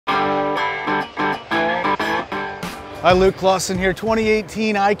Hi, Luke Clausen here,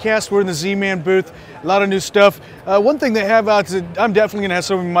 2018 ICAST. We're in the Z-Man booth, a lot of new stuff. One thing they have out that I'm definitely gonna have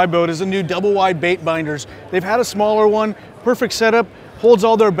some in my boat is a new double wide bait binders. They've had a smaller one, perfect setup, holds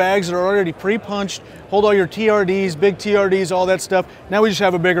all their bags that are already pre-punched, hold all your TRDs, big TRDs, all that stuff. Now we just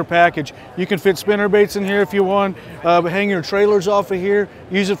have a bigger package. You can fit spinner baits in here if you want, hang your trailers off of here,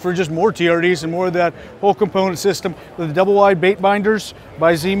 use it for just more TRDs and more of that whole component system. The double wide bait binders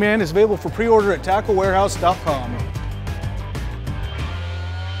by Z-Man is available for pre-order at tacklewarehouse.com.